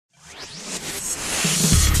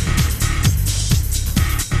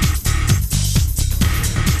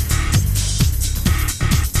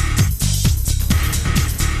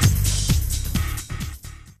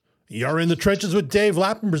You're in the trenches with Dave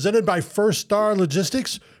Lapham, presented by First Star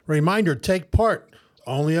Logistics. Reminder, take part.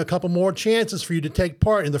 Only a couple more chances for you to take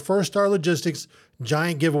part in the First Star Logistics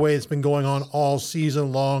giant giveaway that's been going on all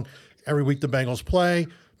season long. Every week the Bengals play.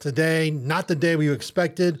 Today, not the day we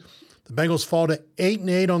expected. The Bengals fall to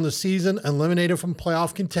 8-8 on the season, eliminated from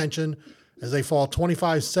playoff contention as they fall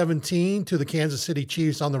 25-17 to the Kansas City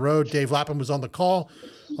Chiefs on the road. Dave Lapham was on the call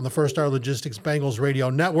on the First Star Logistics Bengals radio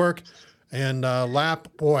network. And Lap,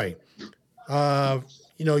 boy,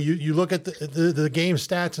 you look at the game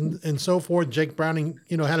stats and so forth. Jake Browning,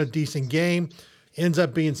 had a decent game. Ends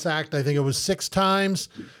up being sacked, I think it was 6 times.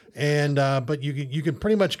 And but you can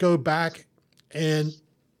pretty much go back, and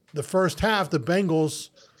the first half the Bengals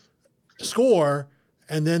score,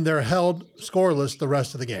 and then they're held scoreless the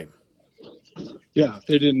rest of the game. Yeah,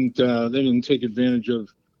 they didn't take advantage of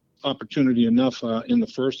opportunity enough in the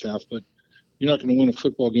first half, but you're not going to win a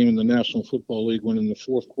football game in the National Football League when in the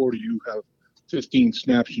fourth quarter you have 15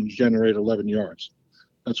 snaps and generate 11 yards.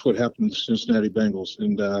 That's what happened to the Cincinnati Bengals.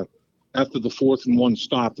 And after the 4th and 1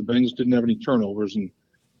 stop, the Bengals didn't have any turnovers, and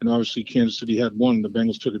obviously Kansas City had one. The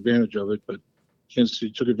Bengals took advantage of it, but Kansas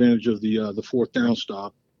City took advantage of the 4th down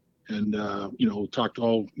stop. And we talked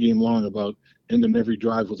all game long about ending every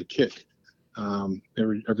drive with a kick.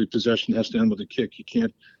 Every possession has to end with a kick. You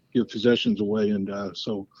can't give possessions away, and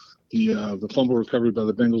so the fumble recovery by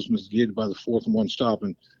the Bengals was negated by the 4th and 1 stop.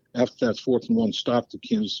 And after that 4th and 1 stop that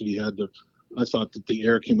Kansas City had, I thought that the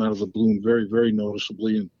air came out of the balloon very, very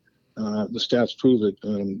noticeably. And the stats prove that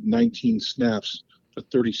 19 snaps for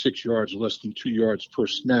 36 yards, less than 2 yards per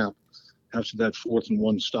snap after that 4th and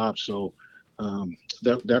 1 stop. So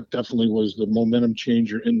that definitely was the momentum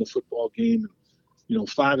changer in the football game.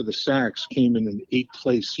 5 of the sacks came in an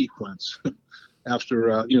 8-play sequence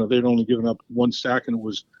after, they'd only given up 1 sack, and it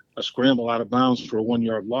was a scramble out of bounds for a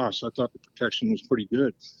 1-yard loss. I thought the protection was pretty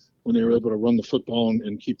good when they were able to run the football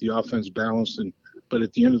and keep the offense balanced. But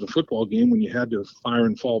at the end of the football game, when you had to fire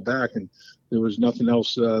and fall back, and there was nothing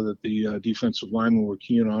else that the defensive linemen were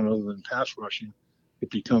keying on other than pass rushing, it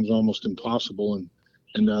becomes almost impossible.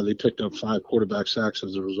 And they picked up 5 quarterback sacks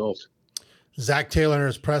as a result. Zach Taylor in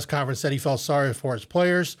his press conference said he felt sorry for his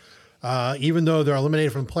players. Even though they're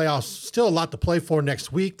eliminated from the playoffs, still a lot to play for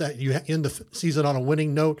next week, that you end the season on a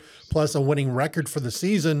winning note, plus a winning record for the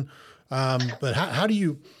season. But how do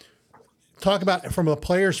you talk about, from a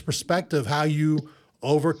player's perspective, how you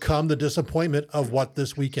overcome the disappointment of what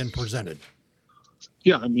this weekend presented?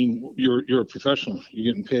 Yeah, I mean, you're a professional.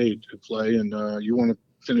 You're getting paid to play, and you want to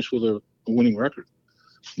finish with a winning record.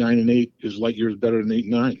 9-8 is light years better than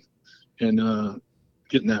 8-9. And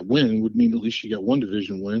getting that win would mean at least you get one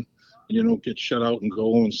division win, and you don't get shut out and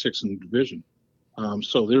go 0-6 in the division.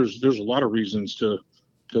 So there's a lot of reasons to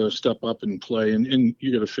step up and play. And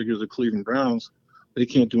you got to figure the Cleveland Browns, they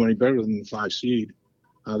can't do any better than the 5 seed.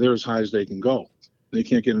 They're as high as they can go. They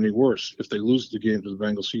can't get any worse if they lose the game to the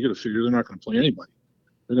Bengals. So you got to figure they're not going to play anybody.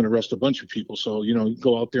 They're going to rest a bunch of people. So, you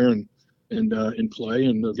go out there and play,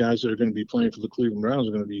 and the guys that are going to be playing for the Cleveland Browns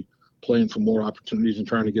are going to be playing for more opportunities and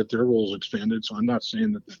trying to get their roles expanded. So I'm not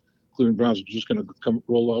saying that the Cleveland Browns are just going to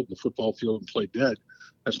roll out the football field and play dead.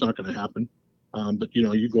 That's not going to happen. But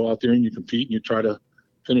you go out there and you compete and you try to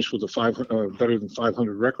finish with a better than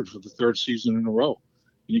 500 record for the 3rd season in a row.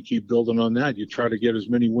 And you keep building on that. You try to get as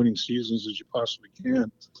many winning seasons as you possibly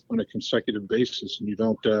can on a consecutive basis, and you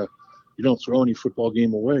don't throw any football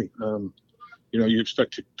game away. You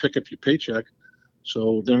expect to pick up your paycheck.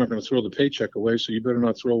 So they're not going to throw the paycheck away, so you better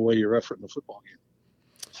not throw away your effort in the football game.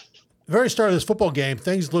 The very start of this football game,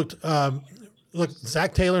 things looked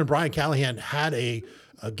Zach Taylor and Brian Callahan had a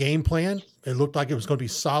game plan. It looked like it was going to be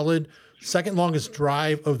solid. Second longest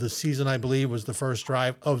drive of the season, I believe, was the first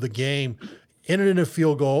drive of the game. Ended in a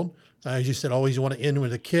field goal. As you said, always you want to end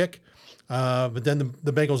with a kick. But then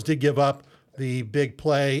the Bengals did give up the big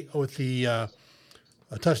play with the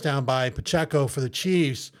a touchdown by Pacheco for the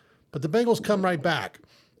Chiefs. But the Bengals come right back.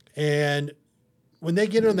 And when they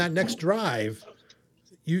get on that next drive,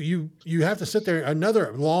 you have to sit there,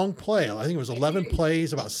 another long play. I think it was 11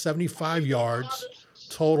 plays, about 75 yards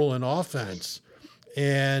total in offense.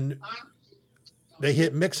 And they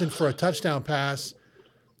hit Mixon for a touchdown pass.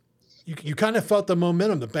 You kind of felt the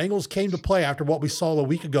momentum. The Bengals came to play after what we saw a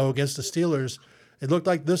week ago against the Steelers. It looked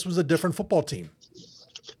like this was a different football team.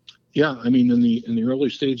 Yeah, I mean, in the early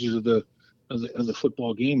stages of the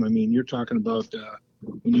football game, I mean, you're talking about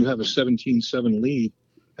when you have a 17-7 lead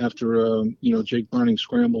after Jake Browning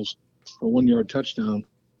scrambles a 1-yard touchdown.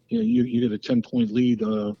 You get a 10-point lead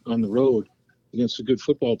on the road against a good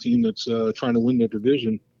football team that's trying to win their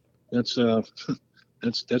division. That's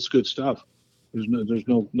good stuff. There's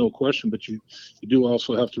no question. But you do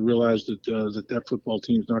also have to realize that that football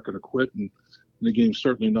team is not going to quit, and the game's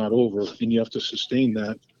certainly not over. And you have to sustain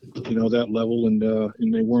that, that level. And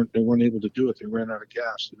they weren't able to do it. They ran out of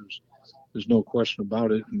gas. There's no question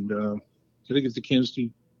about it. And I think it's the Kansas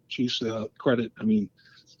City Chiefs credit. I mean,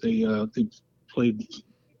 they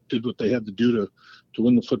did what they had to do to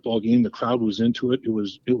win the football game. The crowd was into it. It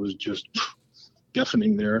was just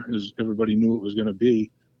deafening there, as everybody knew it was going to be.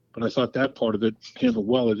 But I thought that part of it handled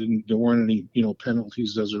well. There weren't any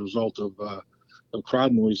penalties as a result of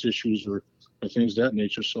crowd noise issues or things of that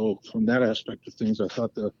nature. So from that aspect of things, I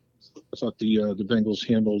thought the Bengals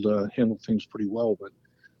handled things pretty well. But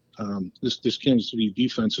this Kansas City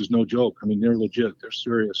defense is no joke. I mean, they're legit. They're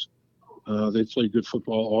serious. They've played good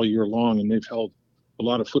football all year long, and they've held a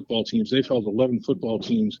lot of football teams. They've held 11 football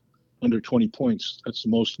teams under 20 points. That's the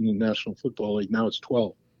most in the National Football League. Now it's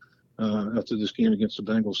 12 after this game against the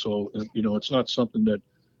Bengals. So, it's not something that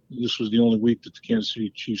this was the only week that the Kansas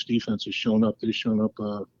City Chiefs defense has shown up. They've shown up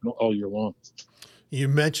all year long. You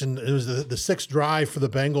mentioned it was the sixth drive for the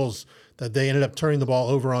Bengals that they ended up turning the ball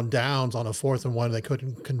over on downs on a 4th and 1. They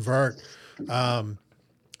couldn't convert.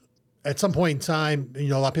 At some point in time, a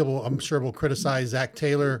lot of people, I'm sure, will criticize Zach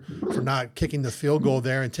Taylor for not kicking the field goal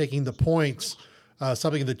there and taking the points,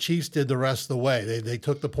 something the Chiefs did the rest of the way. They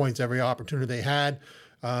took the points every opportunity they had.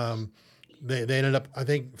 They ended up, I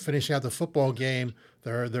think, finishing out the football game.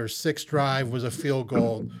 Their 6th drive was a field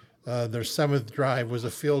goal. Their 7th drive was a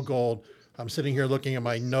field goal. I'm sitting here looking at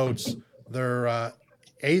my notes. Their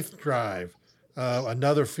 8th drive,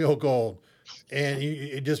 another field goal.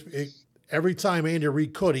 And every time Andy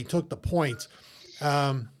Reid could, he took the points.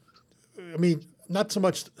 I mean, not so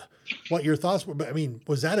much what your thoughts were, but I mean,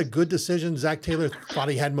 was that a good decision? Zach Taylor thought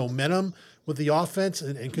he had momentum with the offense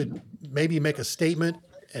and could maybe make a statement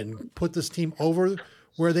and put this team over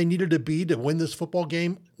where they needed to be to win this football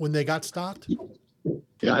game when they got stopped?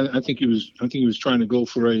 Yeah, I think he was trying to go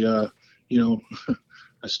for a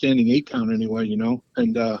a standing 8 count anyway,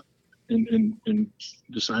 and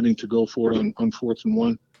deciding to go for it on 4th and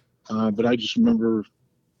 1. But I just remember,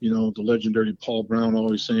 the legendary Paul Brown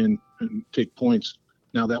always saying, take points.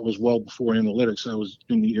 Now that was well before analytics. That was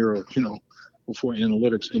in the era, before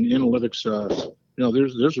analytics. And analytics,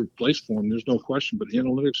 there's a place for them. There's no question. But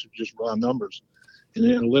analytics are just raw numbers. In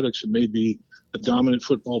analytics, it may be a dominant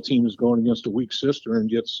football team is going against a weak sister and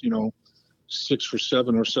gets, 6 for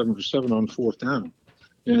 7 or 7 for 7 on 4th down.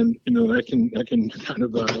 And, that can kind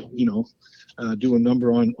of, do a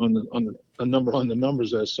number on the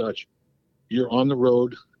numbers as such. You're on the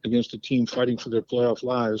road against a team fighting for their playoff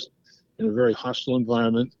lives in a very hostile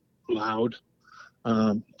environment, loud,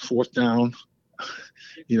 4th down.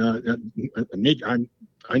 Maybe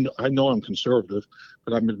I know I'm conservative,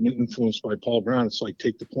 but I've been influenced by Paul Brown. It's like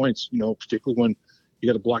take the points, particularly when you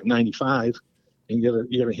got to block 95 and you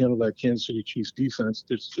got to handle that Kansas City Chiefs defense.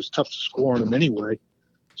 It's just tough to score on them anyway.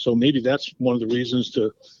 So maybe that's one of the reasons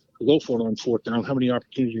to go for it on 4th down. How many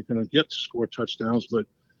opportunities you're going to get to score touchdowns, but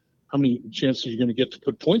how many chances you're going to get to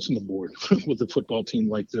put points on the board with a football team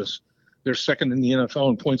like this? They're second in the NFL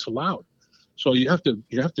in points allowed. So you have to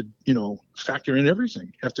factor in everything.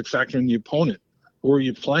 You have to factor in the opponent. Where are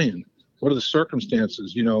you playing? What are the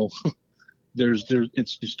circumstances?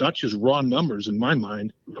 It's not just raw numbers in my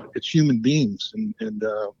mind. It's human beings, and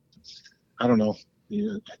I don't know.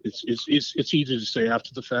 It's easy to say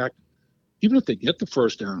after the fact. Even if they get the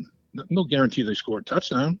 1st down, no guarantee they score a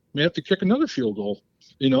touchdown. May have to kick another field goal,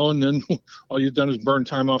 and then all you've done is burn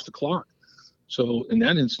time off the clock. So in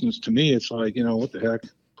that instance, to me, it's like, what the heck?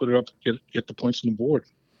 Put it up, get the points on the board.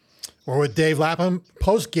 We're with Dave Lapham,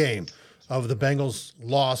 post-game of the Bengals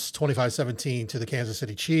loss 25-17 to the Kansas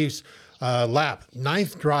City Chiefs. Lap,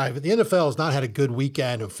 9th drive. The NFL has not had a good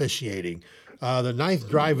weekend officiating. The 9th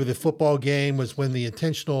drive of the football game was when the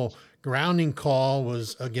intentional grounding call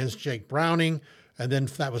was against Jake Browning, and then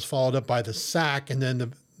that was followed up by the sack, and then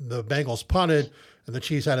the Bengals punted, and the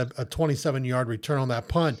Chiefs had a 27-yard return on that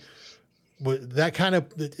punt. That kind of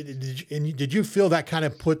did you feel that kind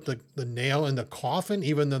of put the nail in the coffin,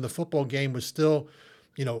 even though the football game was still,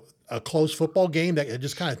 a close football game that it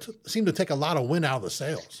just kind of seemed to take a lot of wind out of the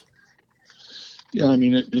sails? Yeah, I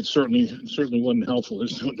mean, it certainly wasn't helpful.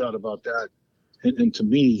 There's no doubt about that. And to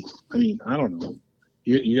me, I mean, I don't know.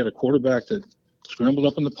 You got a quarterback that scrambled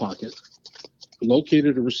up in the pocket,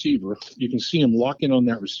 located a receiver. You can see him lock in on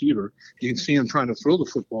that receiver. You can see him trying to throw the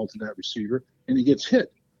football to that receiver, and he gets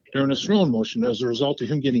hit during his throwing motion. As a result of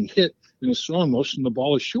him getting hit in his throwing motion, the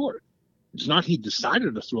ball is short. It's not he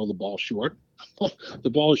decided to throw the ball short. The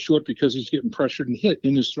ball is short because he's getting pressured and hit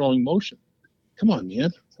in his throwing motion. Come on,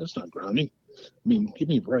 man. That's not grounding. I mean, give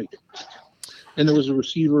me a break. and there was a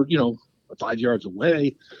receiver, 5 yards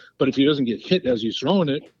away. But if he doesn't get hit as he's throwing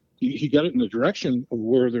it, he got it in the direction of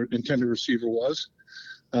where the intended receiver was.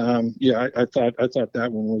 I thought that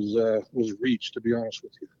one was reached, to be honest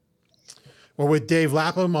with you. We're with Dave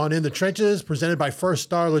Lapham on In the Trenches, presented by First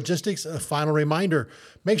Star Logistics. A final reminder,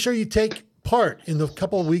 make sure you take part in the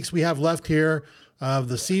couple of weeks we have left here of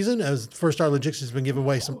the season, as First Star Logistics has been giving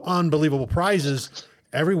away some unbelievable prizes.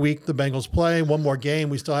 Every week the Bengals play one more game.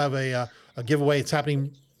 We still have a giveaway. It's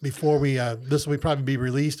happening before this will probably be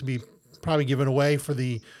released to be probably given away for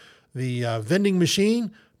the vending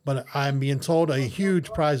machine. But I'm being told a huge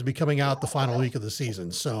prize will be coming out the final week of the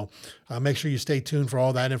season. So make sure you stay tuned for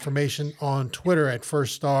all that information on Twitter at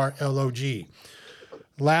First Star LOG.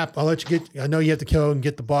 Lap, I'll let you I know you have to go and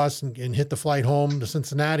get the bus and hit the flight home to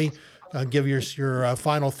Cincinnati. Give your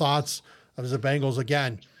final thoughts of the Bengals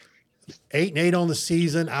again. 8-8 on the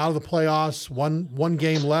season, out of the playoffs, one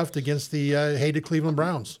game left against the hated Cleveland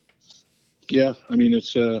Browns. Yeah, I mean,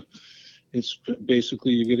 it's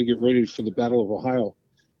basically you got to get ready for the Battle of Ohio.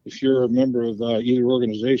 If you're a member of either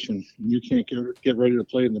organization and you can't get ready to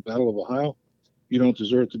play in the Battle of Ohio, you don't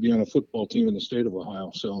deserve to be on a football team in the state of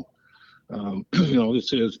Ohio. So,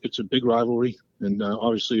 it's a big rivalry, and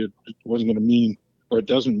obviously it wasn't going to mean, or it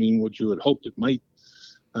doesn't mean what you had hoped it might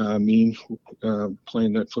mean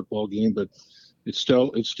playing that football game. But it's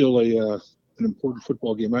still an important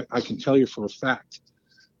football game. I can tell you for a fact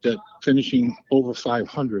that finishing over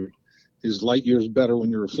 500 is light years better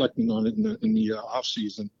when you're reflecting on it in the off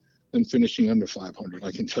season than finishing under 500.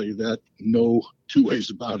 I can tell you that, no two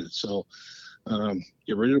ways about it. So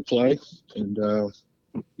get ready to play and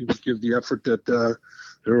give the effort that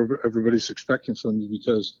everybody's expecting from you,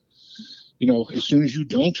 because as soon as you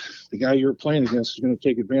don't, the guy you're playing against is going to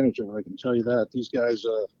take advantage of it. I can tell you that. These guys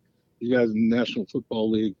in the National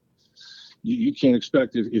Football League, you can't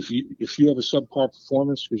expect if you have a subpar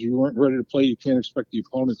performance because you weren't ready to play, you can't expect the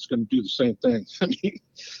opponent's going to do the same thing. I mean,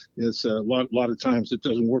 it's a lot of times it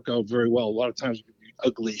doesn't work out very well. A lot of times it can be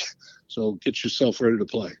ugly. So get yourself ready to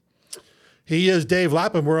play. He is Dave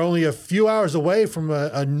Lapham. We're only a few hours away from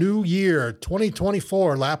a new year,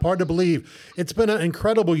 2024. Lap, hard to believe. It's been an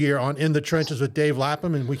incredible year on In the Trenches with Dave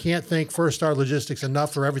Lapham, and we can't thank First Star Logistics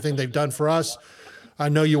enough for everything they've done for us. I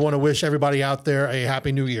know you want to wish everybody out there a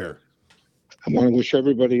happy new year. I want to wish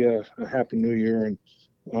everybody a happy new year, and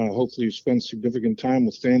hopefully you spend significant time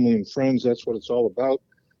with family and friends. That's what it's all about.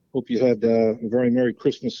 Hope you had a very Merry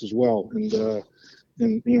Christmas as well. And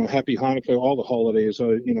happy Hanukkah, all the holidays.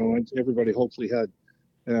 Everybody hopefully had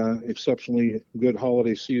exceptionally good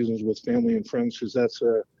holiday seasons with family and friends, because that's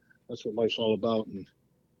what life's all about.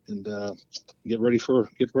 And get ready for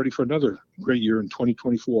another great year in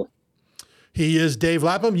 2024. He is Dave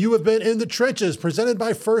Lapham. You have been In the Trenches, presented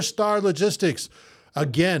by First Star Logistics.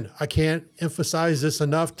 Again, I can't emphasize this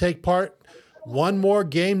enough. Take part. One more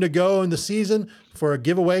game to go in the season for a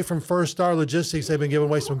giveaway from First Star Logistics. They've been giving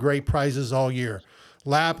away some great prizes all year.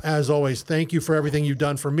 Lap, as always, thank you for everything you've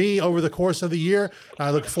done for me over the course of the year.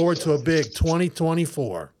 I look forward to a big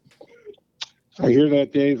 2024. I hear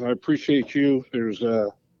that, Dave. I appreciate you. There's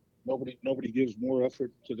nobody gives more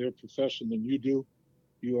effort to their profession than you do.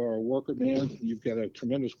 You are a worker, man. You've got a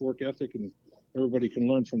tremendous work ethic, and everybody can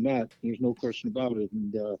learn from that. There's no question about it.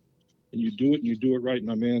 And you do it, and you do it right,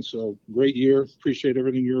 my man. So great year. Appreciate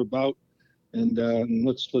everything you're about, and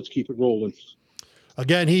let's keep it rolling.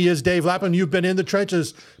 Again, he is Dave Lapham. You've been In the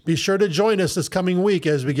Trenches. Be sure to join us this coming week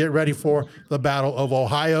as we get ready for the Battle of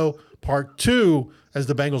Ohio, Part 2, as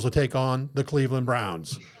the Bengals will take on the Cleveland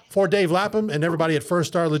Browns. For Dave Lapham and everybody at First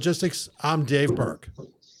Star Logistics, I'm Dave Berk.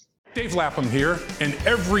 Dave Lapham here, and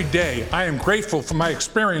every day I am grateful for my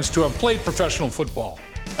experience to have played professional football.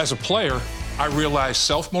 As a player, I realize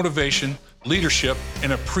self-motivation, leadership,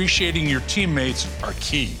 and appreciating your teammates are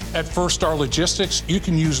key. At First Star Logistics, you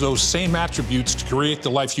can use those same attributes to create the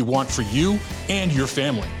life you want for you and your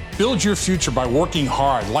family. Build your future by working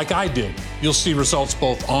hard like I did. You'll see results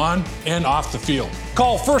both on and off the field.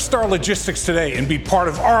 Call First Star Logistics today and be part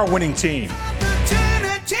of our winning team.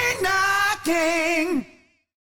 Opportunity knocking.